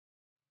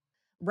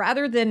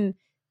rather than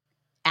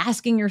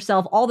asking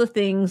yourself all the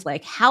things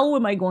like, how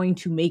am I going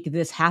to make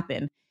this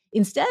happen?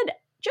 Instead,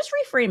 just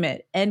reframe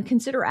it and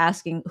consider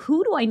asking,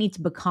 who do I need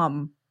to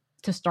become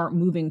to start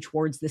moving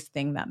towards this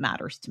thing that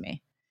matters to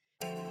me?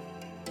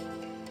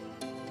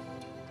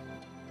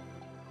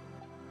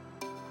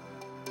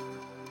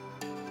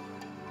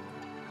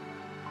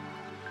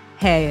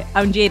 Hey,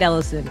 I'm Jade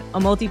Ellison, a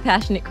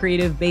multi-passionate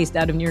creative based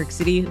out of New York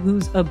City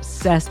who's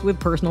obsessed with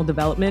personal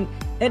development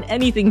and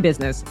anything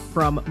business,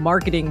 from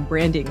marketing,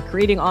 branding,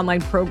 creating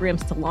online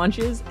programs to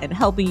launches, and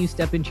helping you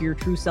step into your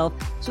true self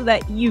so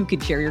that you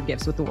can share your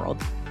gifts with the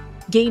world.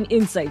 Gain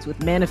insights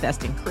with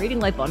manifesting, creating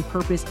life on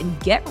purpose, and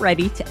get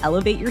ready to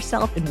elevate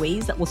yourself in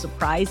ways that will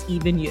surprise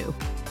even you.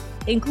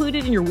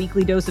 Included in your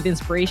weekly dose of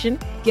inspiration,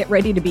 get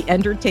ready to be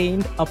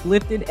entertained,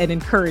 uplifted, and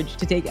encouraged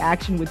to take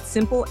action with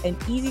simple and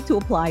easy to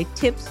apply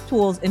tips,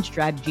 tools, and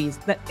strategies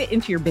that fit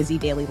into your busy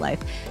daily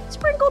life,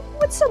 sprinkled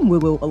with some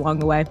woo-woo along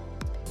the way.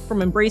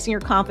 From embracing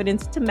your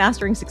confidence to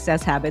mastering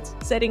success habits,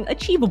 setting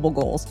achievable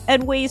goals,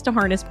 and ways to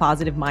harness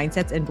positive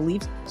mindsets and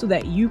beliefs so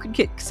that you can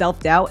kick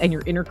self-doubt and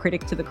your inner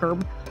critic to the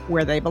curb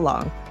where they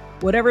belong.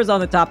 Whatever's on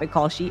the topic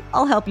call sheet,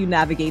 I'll help you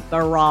navigate the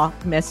raw,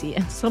 messy,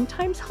 and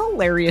sometimes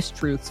hilarious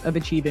truths of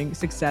achieving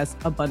success,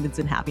 abundance,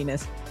 and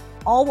happiness,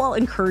 all while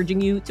encouraging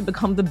you to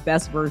become the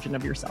best version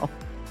of yourself.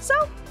 So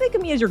think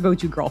of me as your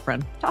go-to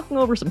girlfriend, talking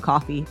over some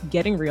coffee,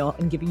 getting real,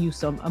 and giving you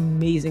some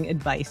amazing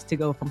advice to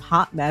go from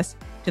hot mess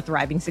to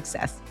thriving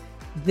success.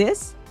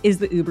 This is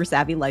the Uber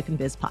Savvy Life and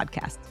Biz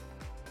podcast.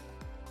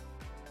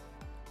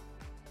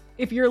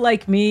 If you're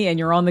like me and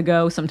you're on the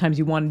go, sometimes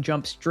you want to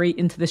jump straight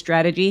into the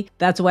strategy.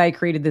 That's why I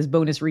created this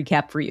bonus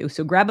recap for you.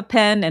 So grab a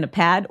pen and a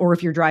pad, or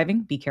if you're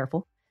driving, be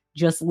careful.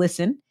 Just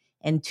listen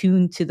and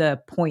tune to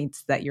the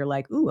points that you're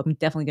like, ooh, I'm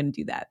definitely going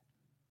to do that.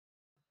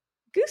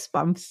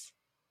 Goosebumps,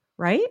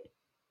 right?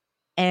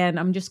 And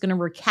I'm just going to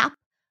recap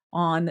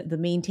on the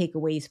main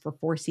takeaways for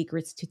 4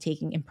 secrets to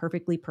taking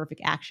imperfectly perfect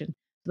action.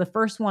 The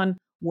first one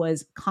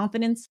was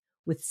confidence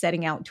with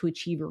setting out to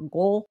achieve your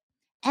goal.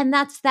 And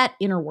that's that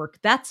inner work.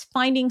 That's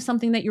finding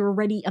something that you're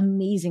already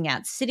amazing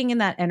at, sitting in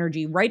that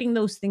energy, writing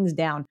those things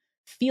down,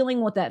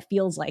 feeling what that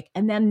feels like.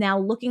 And then now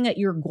looking at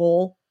your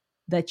goal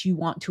that you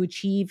want to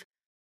achieve,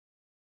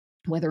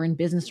 whether in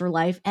business or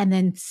life, and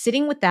then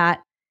sitting with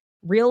that,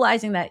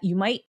 realizing that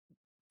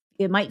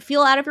it might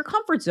feel out of your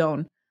comfort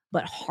zone,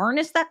 but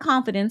harness that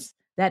confidence,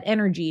 that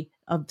energy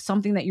of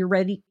something that you're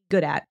already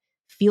good at.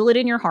 Feel it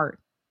in your heart.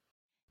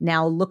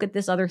 Now look at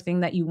this other thing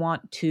that you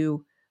want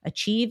to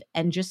achieve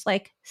and just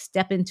like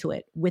step into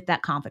it with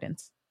that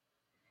confidence.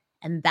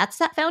 And that's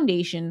that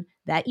foundation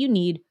that you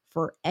need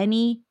for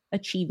any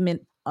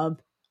achievement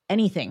of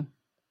anything.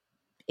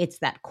 It's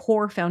that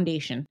core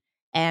foundation.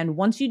 And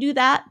once you do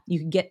that, you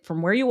can get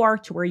from where you are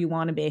to where you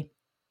want to be.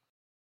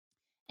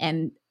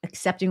 And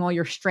accepting all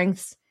your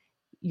strengths,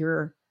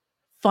 your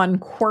fun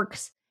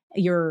quirks,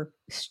 your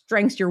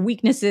strengths, your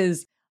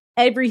weaknesses,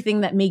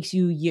 everything that makes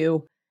you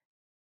you.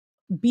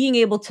 Being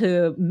able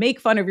to make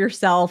fun of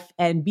yourself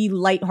and be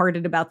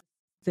lighthearted about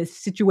the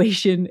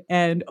situation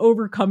and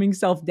overcoming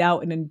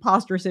self-doubt and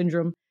imposter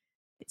syndrome,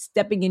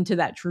 stepping into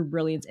that true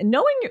brilliance and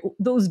knowing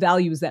those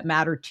values that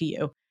matter to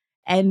you,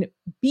 and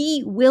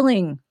be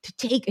willing to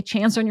take a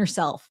chance on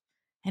yourself.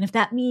 And if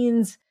that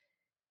means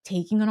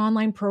taking an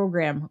online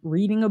program,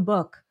 reading a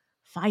book,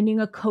 finding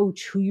a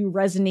coach who you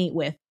resonate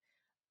with,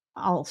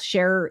 I'll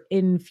share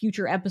in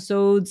future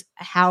episodes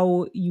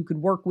how you could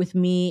work with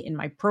me in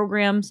my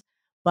programs.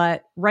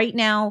 But right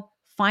now,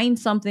 find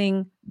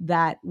something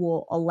that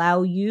will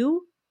allow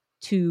you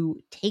to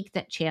take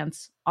that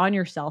chance on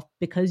yourself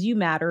because you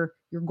matter,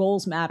 your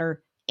goals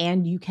matter,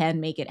 and you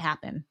can make it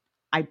happen.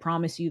 I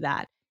promise you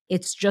that.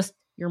 It's just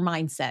your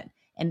mindset.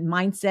 And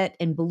mindset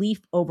and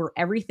belief over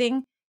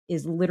everything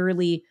is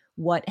literally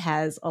what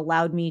has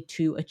allowed me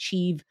to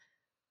achieve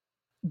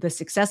the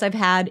success I've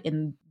had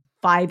in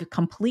 5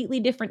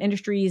 completely different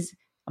industries.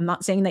 I'm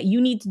not saying that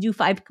you need to do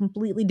 5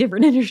 completely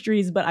different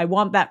industries, but I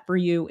want that for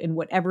you in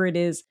whatever it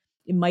is.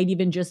 It might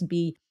even just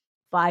be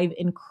 5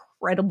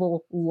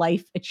 incredible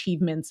life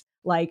achievements,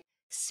 like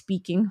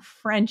speaking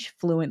French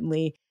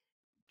fluently,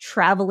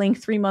 traveling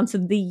 3 months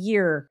of the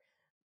year,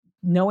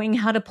 knowing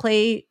how to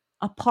play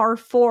a par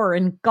 4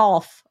 in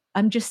golf.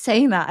 I'm just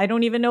saying that. I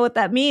don't even know what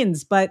that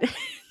means, but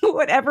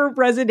whatever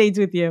resonates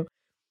with you.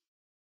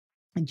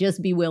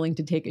 Just be willing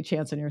to take a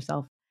chance on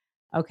yourself.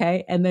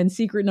 Okay. And then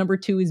secret number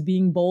 2 is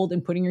being bold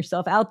and putting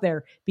yourself out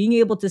there, being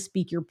able to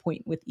speak your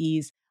point with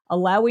ease,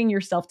 allowing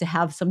yourself to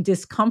have some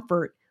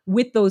discomfort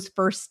with those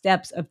first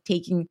steps of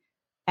taking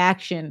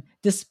action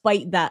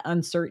despite that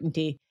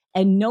uncertainty,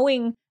 and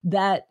knowing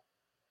that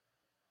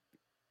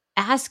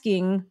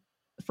asking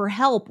for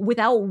help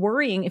without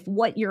worrying if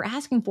what you're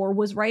asking for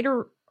was right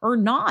or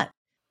not,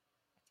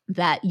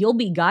 that you'll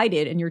be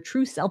guided and your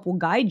true self will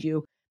guide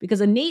you,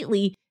 because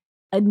innately,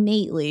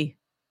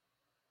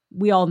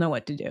 we all know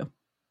what to do.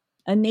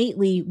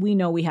 Innately, we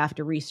know we have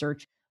to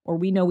research, or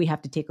we know we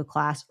have to take a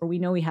class, or we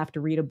know we have to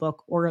read a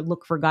book or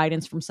look for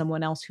guidance from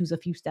someone else who's a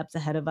few steps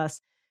ahead of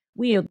us.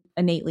 We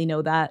innately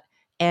know that,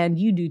 and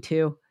you do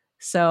too.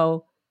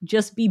 So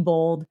Just be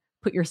bold,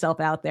 put yourself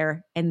out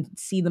there, and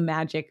see the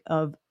magic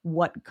of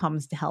what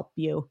comes to help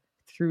you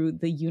through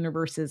the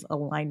universe's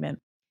alignment.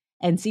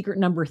 And secret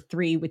number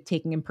 3 with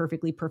taking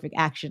imperfectly perfect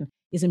action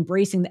is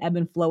embracing the ebb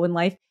and flow in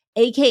life,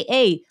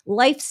 AKA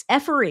life's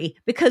effery,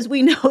 because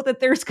we know that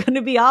there's going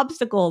to be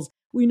obstacles.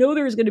 We know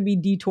there's going to be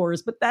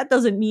detours, but that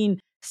doesn't mean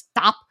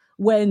stop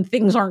when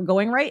things aren't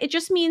going right. It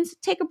just means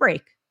take a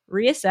break,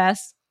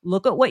 reassess,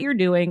 look at what you're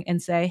doing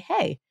and say,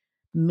 hey,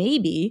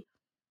 maybe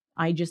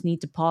I just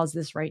need to pause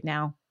this right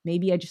now.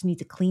 Maybe I just need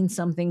to clean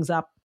some things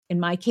up. In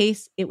my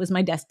case, it was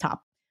my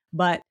desktop.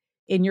 But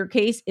in your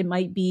case, it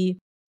might be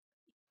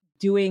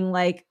doing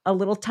like a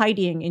little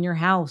tidying in your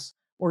house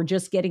or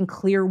just getting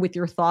clear with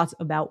your thoughts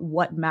about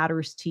what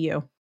matters to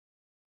you.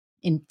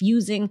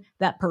 Infusing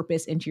that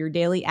purpose into your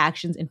daily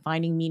actions and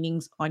finding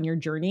meanings on your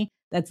journey.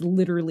 That's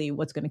literally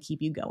what's going to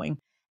keep you going.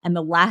 And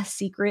the last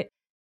secret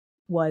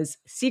was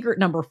secret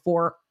number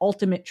 4,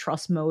 ultimate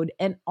trust mode,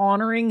 and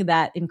honoring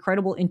that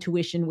incredible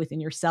intuition within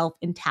yourself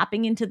and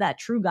tapping into that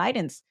true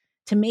guidance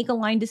to make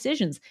aligned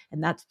decisions.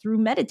 And that's through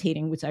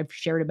meditating, which I've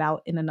shared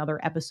about in another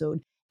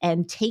episode,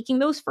 and taking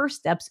those first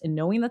steps and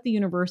knowing that the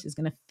universe is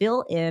going to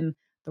fill in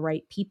the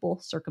right people,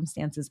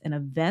 circumstances, and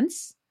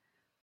events.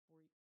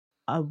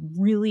 A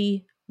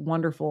really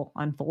wonderful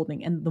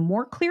unfolding. And the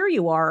more clear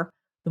you are,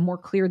 the more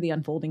clear the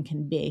unfolding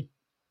can be.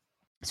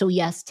 So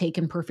yes, take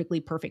imperfectly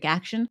perfect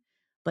action,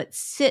 but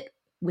sit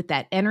with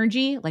that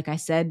energy, like I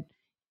said,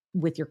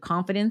 with your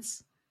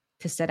confidence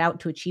to set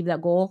out to achieve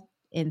that goal.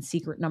 In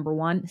secret number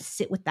 1,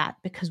 sit with that,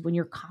 because when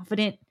you're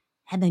confident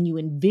and then you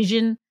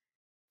envision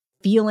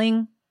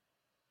feeling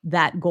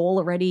that goal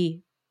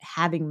already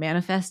having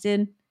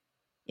manifested,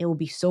 it will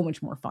be so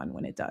much more fun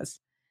when it does.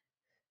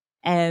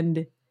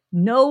 And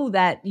know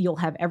that you'll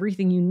have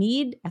everything you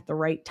need at the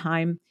right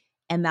time,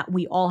 and that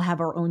we all have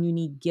our own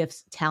unique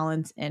gifts,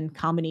 talents, and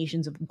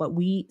combinations of what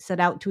we set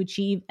out to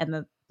achieve, and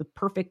the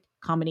perfect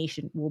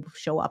combination will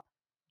show up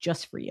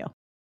just for you.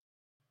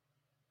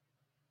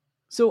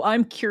 So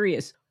I'm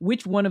curious,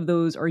 which one of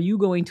those are you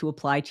going to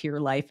apply to your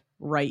life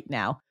right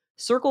now?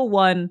 Circle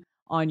one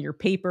on your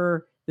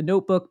paper, the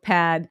notebook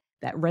pad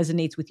that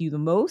resonates with you the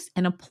most,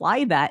 and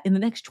apply that in the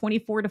next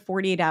 24 to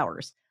 48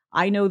 hours.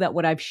 I know that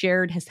what I've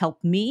shared has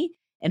helped me,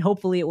 and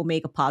hopefully it will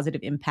make a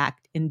positive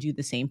impact and do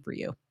the same for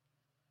you.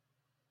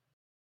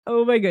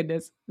 Oh my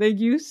goodness. Thank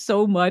you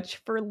so much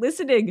for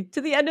listening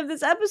to the end of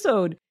this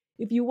episode.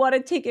 If you want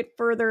to take it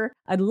further,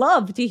 I'd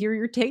love to hear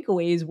your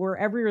takeaways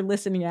wherever you're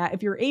listening at.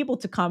 If you're able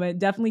to comment,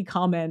 definitely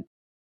comment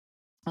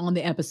on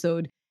the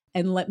episode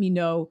and let me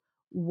know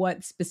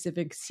what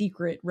specific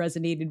secret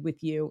resonated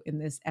with you in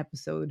this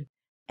episode.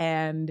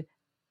 And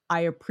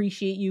I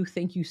appreciate you.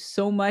 Thank you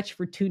so much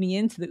for tuning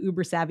in to the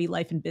Uber Savvy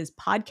Life and Biz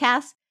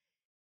podcast.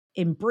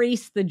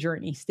 Embrace the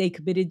journey, stay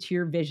committed to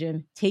your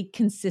vision, take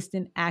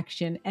consistent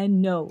action, and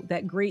know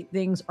that great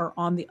things are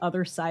on the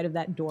other side of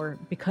that door.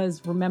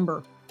 Because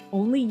remember,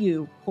 only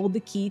you hold the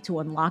key to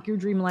unlock your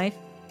dream life.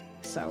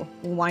 So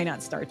why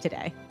not start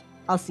today?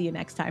 I'll see you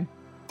next time.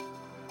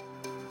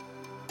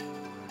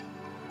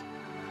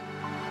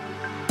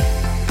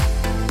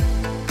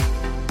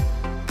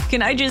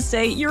 Can I just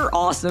say, you're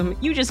awesome.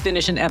 You just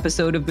finished an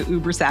episode of the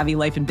Uber Savvy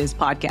Life and Biz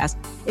podcast.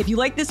 If you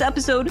like this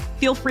episode,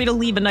 feel free to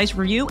leave a nice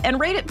review and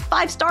rate it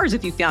 5 stars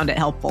if you found it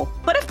helpful.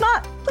 But if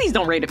not, please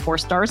don't rate it 4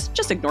 stars.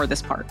 Just ignore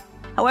this part.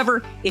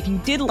 However, if you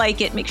did like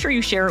it, make sure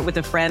you share it with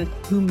a friend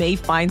who may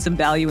find some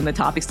value in the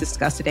topics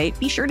discussed today.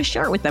 Be sure to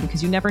share it with them,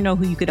 because you never know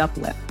who you could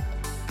uplift.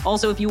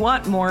 Also, if you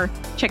want more,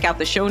 check out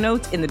the show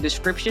notes in the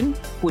description,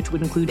 which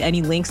would include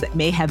any links that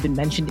may have been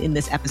mentioned in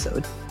this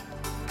episode.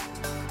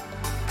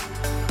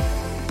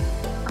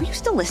 Are you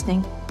still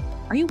listening?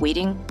 Are you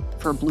waiting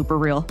for a blooper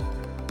reel?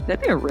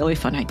 That'd be a really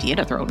fun idea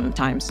to throw in the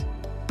Times.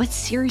 But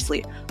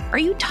seriously, are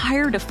you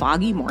tired of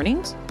foggy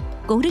mornings?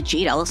 Go to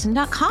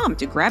jadeellison.com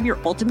to grab your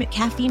ultimate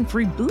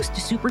caffeine-free boost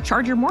to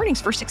supercharge your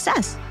mornings for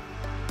success.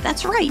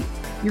 That's right,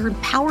 your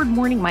empowered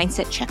morning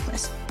mindset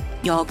checklist.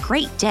 Your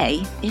great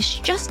day is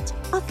just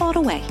a thought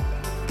away.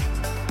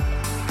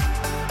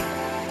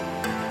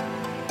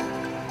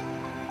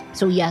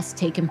 So yes,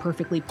 take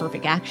imperfectly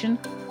perfect action,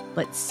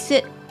 but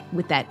sit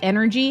with that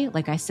energy,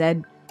 like I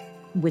said,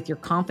 with your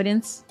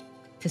confidence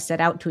to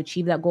set out to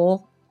achieve that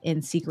goal.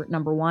 In secret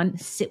number 1,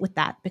 sit with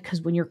that,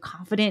 because when you're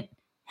confident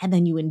and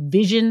then you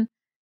envision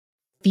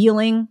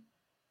feeling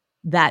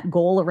that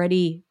goal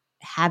already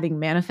having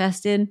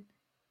manifested,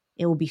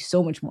 it will be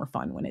so much more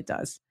fun when it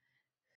does.